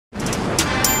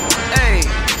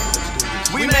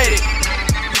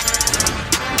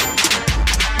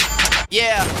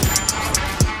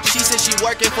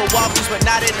working for Walgreens, but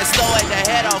not in the store at the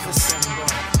head office.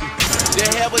 The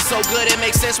head was so good, it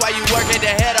makes sense why you work at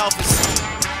the head office.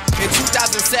 In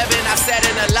 2007, I sat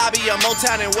in the lobby of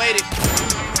Motown and waited.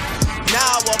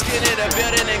 Now I walk into the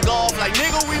building and go off like,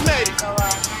 nigga, we made it.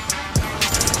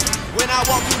 When I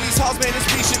walk through these halls, man, this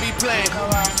beat should be playing.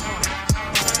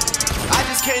 I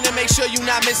just came to make sure you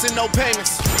not missing no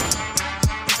payments.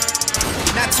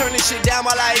 Not turning shit down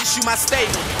while I issue my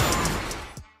statement.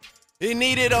 It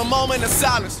needed a moment of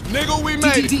silence. Nigga, we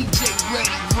made it. DJ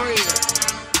real.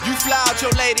 You fly out your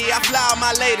lady, I fly out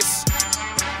my latest.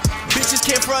 Bitches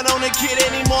can't front on a kid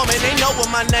anymore, man, they know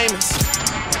what my name is.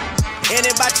 And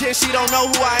if by chance she don't know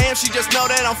who I am, she just know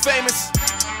that I'm famous.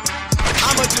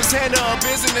 I'ma just hand her a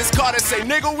business card and say,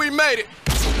 nigga, we made it.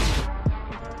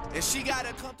 And she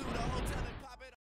gotta come through the